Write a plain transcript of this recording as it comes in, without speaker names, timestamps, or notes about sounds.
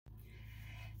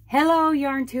Hello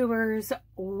YarnTubers,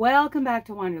 welcome back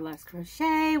to Wanderlust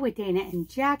Crochet with Dana and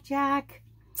Jack.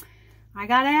 I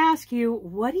gotta ask you,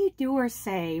 what do you do or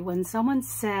say when someone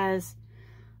says,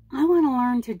 I want to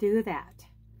learn to do that?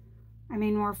 I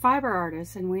mean, we're fiber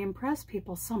artists and we impress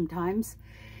people sometimes.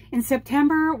 In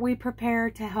September, we prepare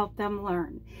to help them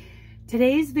learn.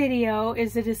 Today's video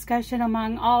is a discussion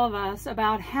among all of us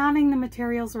about having the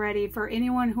materials ready for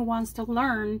anyone who wants to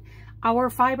learn our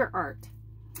fiber art.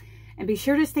 And be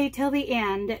sure to stay till the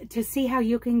end to see how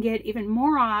you can get even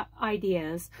more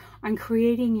ideas on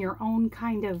creating your own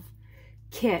kind of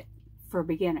kit for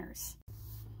beginners.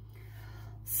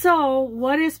 So,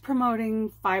 what is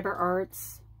promoting fiber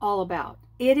arts all about?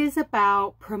 It is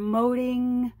about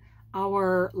promoting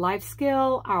our life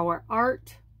skill, our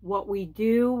art, what we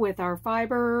do with our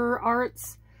fiber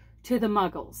arts to the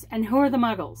muggles. And who are the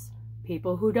muggles?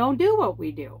 People who don't do what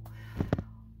we do.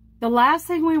 The last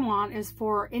thing we want is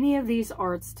for any of these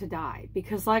arts to die,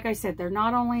 because like I said, they're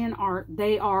not only an art,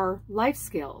 they are life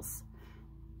skills.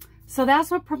 So that's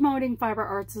what promoting fiber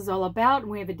arts is all about. And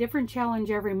we have a different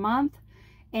challenge every month.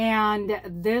 And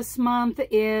this month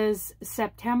is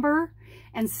September.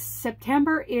 And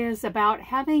September is about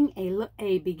having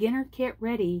a beginner kit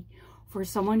ready for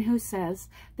someone who says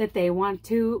that they want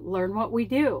to learn what we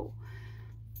do.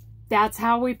 That's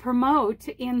how we promote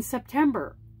in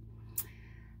September.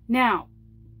 Now,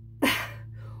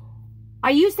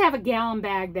 I used to have a gallon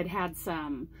bag that had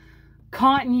some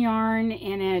cotton yarn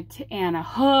in it and a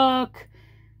hook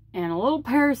and a little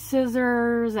pair of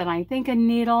scissors and I think a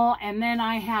needle, and then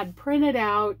I had printed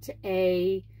out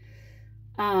a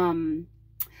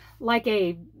like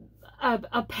a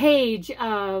page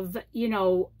of, you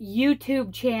know,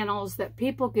 YouTube channels that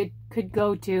people could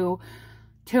go to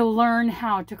learn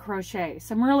how to crochet.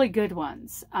 Some really good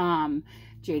ones.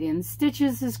 Jadian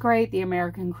Stitches is great. The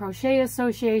American Crochet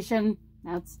Association,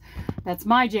 that's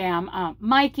my jam.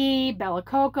 Mikey, Bella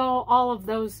Coco, all of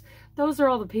those are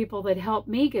all the people that helped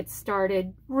me get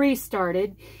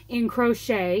restarted in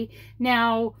crochet.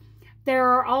 Now, there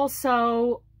are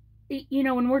also, you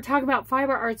know, when we're talking about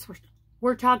fiber arts,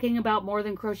 we're talking about more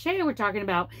than crochet. We're talking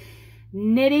about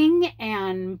knitting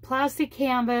and plastic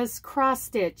canvas, cross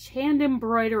stitch, hand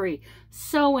embroidery,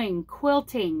 sewing,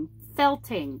 quilting,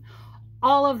 felting,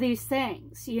 all of these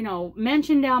things. You know,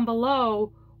 mention down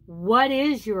below, what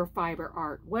is your fiber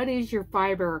art? What is your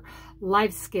fiber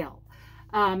life skill?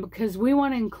 Because we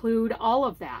want to include all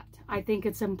of that. I think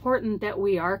it's important that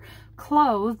we are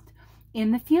clothed in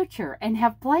the future and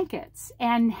have blankets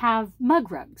and have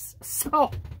mug rugs. So,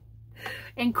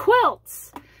 and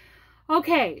quilts.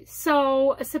 Okay,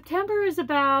 so September is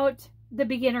about the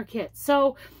beginner kit.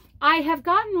 So I have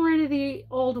gotten rid of the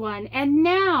old one, and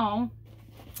now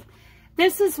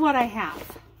this is what I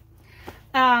have.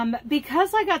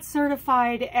 Because I got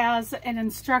certified as an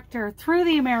instructor through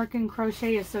the American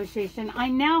Crochet Association, I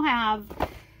now have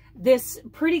this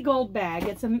pretty gold bag.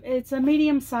 It's a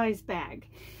medium-sized bag.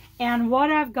 And what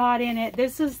I've got in it,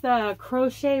 this is the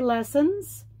crochet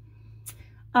lessons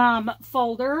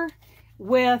folder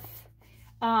with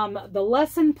the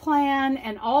lesson plan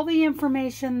and all the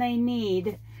information they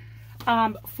need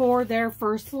for their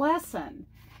first lesson.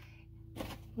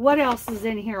 What else is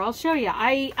in here? I'll show you.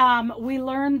 We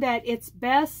learned that it's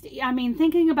best, I mean,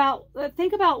 think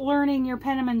about learning your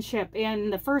penmanship in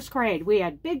the first grade. We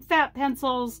had big fat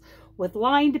pencils with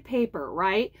lined paper,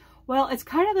 right? Well, it's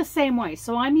kind of the same way.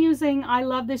 So I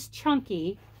love this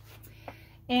chunky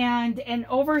and an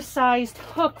oversized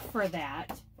hook for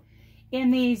that.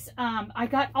 In these, I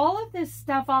got all of this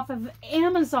stuff off of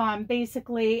Amazon,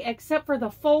 basically, except for the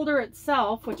folder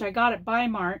itself, which I got at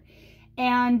Bimart,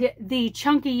 and the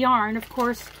chunky yarn, of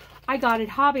course, I got at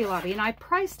Hobby Lobby. And I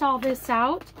priced all this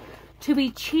out to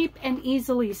be cheap and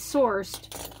easily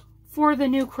sourced for the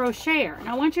new crocheter. And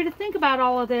I want you to think about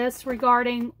all of this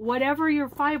regarding whatever your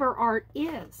fiber art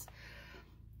is.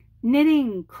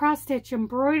 Knitting, cross-stitch,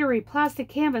 embroidery, plastic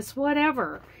canvas,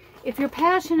 whatever. If you're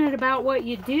passionate about what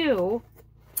you do,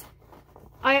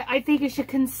 I think you should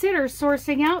consider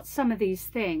sourcing out some of these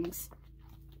things.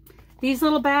 These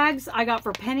little bags I got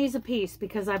for pennies a piece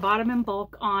because I bought them in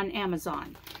bulk on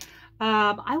Amazon.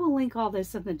 I will link all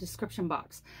this in the description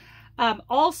box.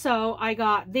 Also, I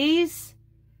got these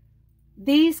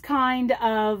kind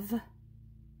of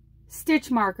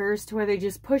stitch markers to where they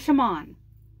just push them on.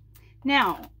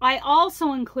 Now, I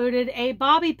also included a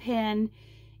bobby pin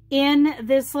in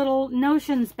this little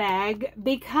notions bag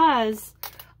because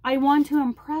I want to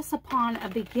impress upon a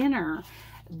beginner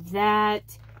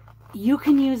that you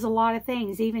can use a lot of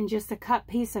things, even just a cut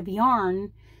piece of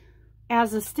yarn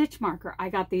as a stitch marker. I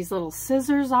got these little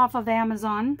scissors off of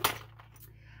Amazon.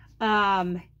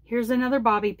 Here's another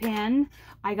bobby pin.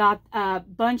 I got a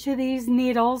bunch of these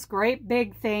needles, great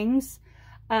big things,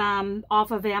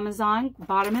 off of Amazon.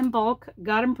 Bought them in bulk.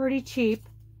 Got them pretty cheap.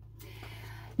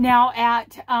 Now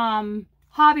at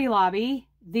Hobby Lobby,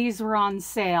 these were on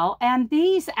sale. And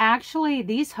these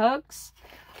hooks,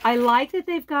 I like that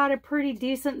they've got a pretty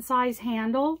decent size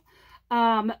handle.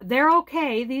 They're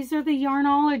okay. These are the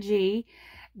Yarnology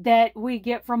that we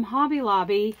get from Hobby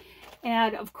Lobby.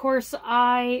 And of course,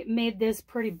 I made this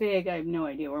pretty big. I have no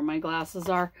idea where my glasses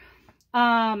are.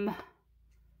 I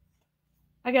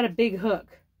got a big hook.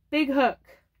 Big hook.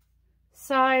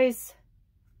 Size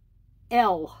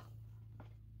L,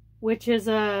 which is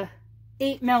a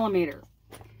 8mm.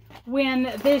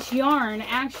 When this yarn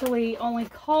actually only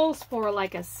calls for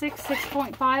like a 6,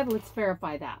 6.5, let's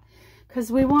verify that.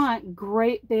 Because we want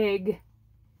great big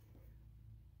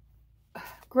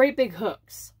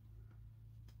hooks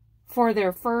for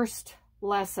their first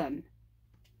lesson.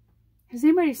 Has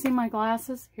anybody seen my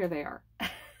glasses? Here they are.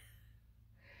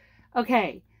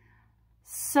 Okay,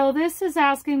 so this is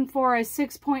asking for a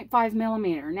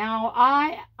 6.5mm. Now,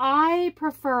 I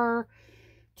prefer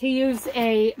to use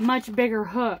a much bigger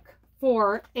hook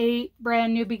for a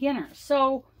brand new beginner.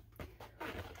 So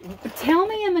tell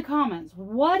me in the comments,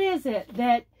 what is it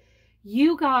that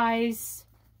you guys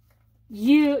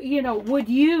would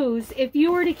use if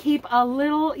you were to keep a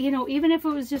little, even if it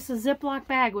was just a Ziploc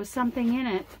bag with something in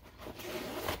it,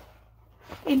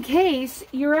 in case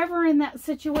you're ever in that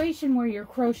situation where you're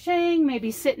crocheting, maybe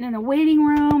sitting in a waiting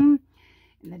room,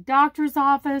 in the doctor's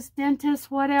office, dentist,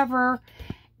 whatever,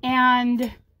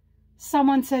 and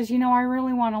someone says, I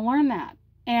really want to learn that.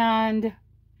 And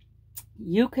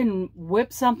you can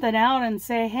whip something out and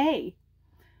say, hey,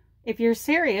 if you're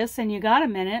serious and you got a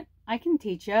minute, I can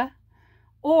teach you.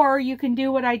 Or you can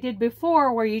do what I did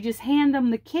before, where you just hand them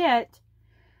the kit.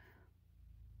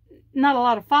 Not a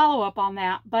lot of follow-up on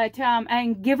that, but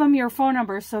and give them your phone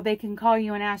number so they can call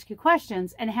you and ask you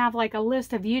questions, and have like a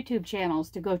list of YouTube channels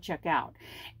to go check out.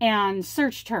 And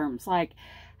search terms like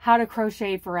how to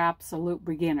crochet for absolute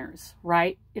beginners,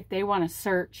 right? If they want to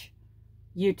search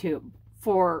YouTube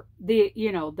for the,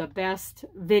 the best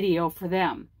video for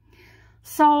them.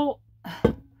 So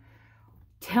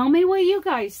tell me what you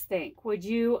guys think. Would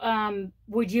you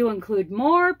include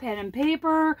more pen and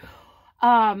paper?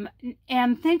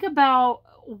 And think about,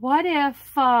 what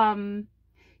if,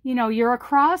 you're a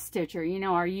cross stitcher,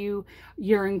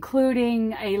 you're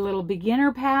including a little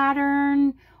beginner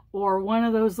pattern or one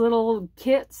of those little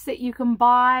kits that you can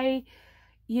buy.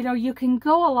 You can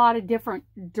go a lot of different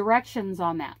directions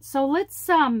on that. So let's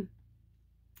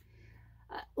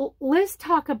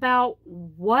talk about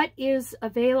what is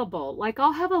available. Like,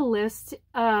 I'll have a list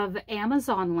of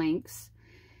Amazon links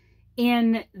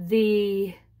in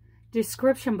the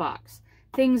description box.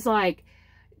 Things like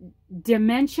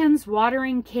dimensions,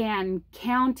 watering can,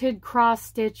 counted cross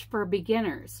stitch for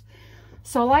beginners.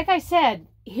 So like I said,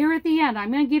 here at the end,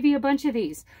 I'm going to give you a bunch of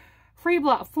these. Free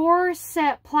block, 4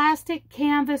 set plastic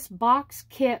canvas box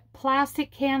kit,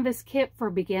 plastic canvas kit for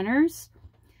beginners.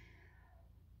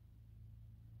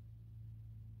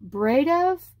 Braid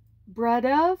of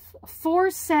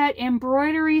 4 set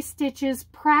embroidery stitches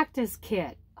practice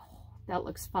kit. Oh, that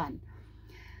looks fun.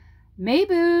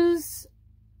 Mayboos,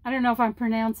 I don't know if I'm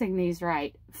pronouncing these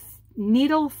right.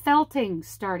 Needle felting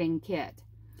starting kit.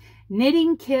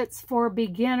 Knitting kits for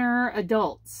beginner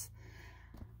adults.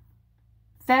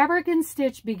 Fabric and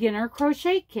Stitch beginner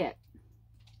crochet kit.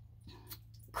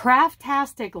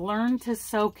 Craftastic learn to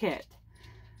sew kit.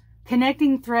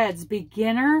 Connecting threads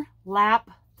beginner lap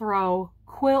throw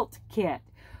quilt kit.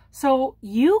 So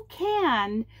you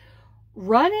can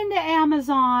run into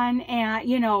Amazon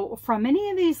and, from any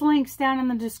of these links down in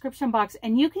the description box,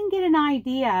 and you can get an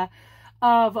idea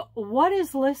of what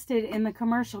is listed in the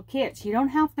commercial kits. You don't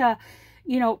have to,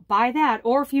 buy that.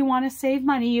 Or if you want to save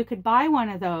money, you could buy one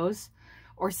of those,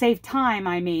 or save time,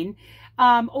 I mean.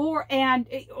 Or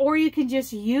you can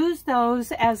just use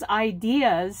those as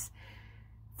ideas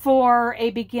for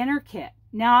a beginner kit.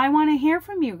 Now, I want to hear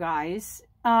from you guys.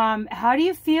 How do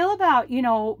you feel about,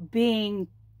 being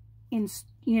in,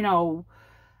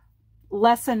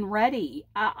 lesson ready?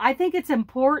 I think it's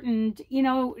important,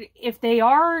 if they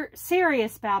are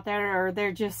serious about that, or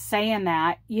they're just saying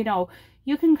that,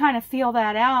 you can kind of feel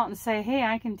that out and say, hey,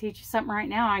 I can teach you something right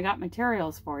now. I got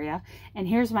materials for you. And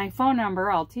here's my phone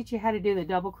number. I'll teach you how to do the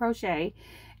double crochet.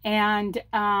 And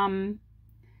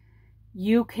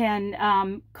you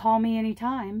can call me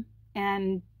anytime,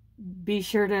 and be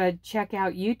sure to check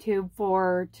out YouTube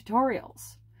for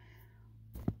tutorials.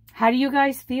 How do you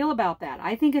guys feel about that?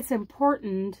 I think it's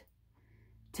important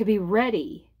to be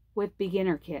ready with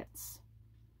beginner kits.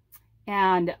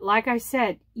 And like I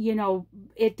said, you know,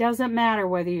 it doesn't matter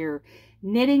whether you're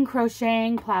knitting,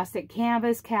 crocheting, plastic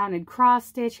canvas, counted cross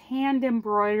stitch, hand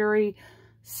embroidery,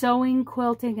 sewing,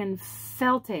 quilting, and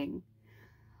felting.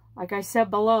 Like I said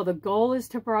below, the goal is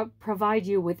to provide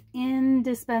you with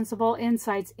indispensable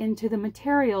insights into the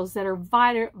materials that are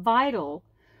vital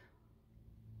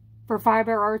for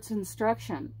fiber arts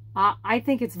instruction. I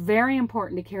think it's very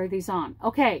important to carry these on.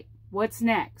 Okay, what's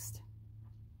next?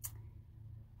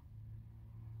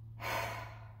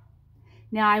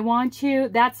 Now I want you,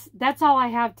 that's all I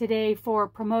have today for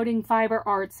promoting fiber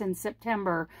arts in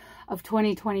September of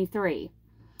 2023.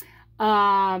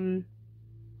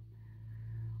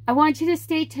 I want you to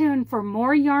stay tuned for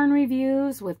more yarn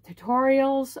reviews with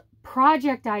tutorials,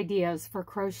 project ideas for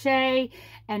crochet,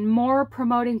 and more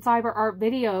promoting fiber art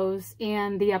videos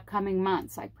in the upcoming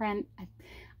months. I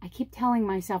keep telling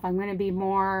myself I'm going to be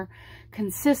more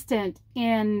consistent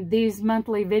in these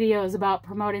monthly videos about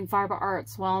promoting fiber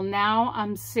arts. Well, now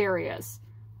I'm serious.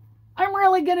 I'm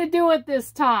really going to do it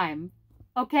this time.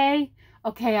 Okay?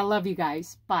 Okay, I love you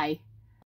guys. Bye.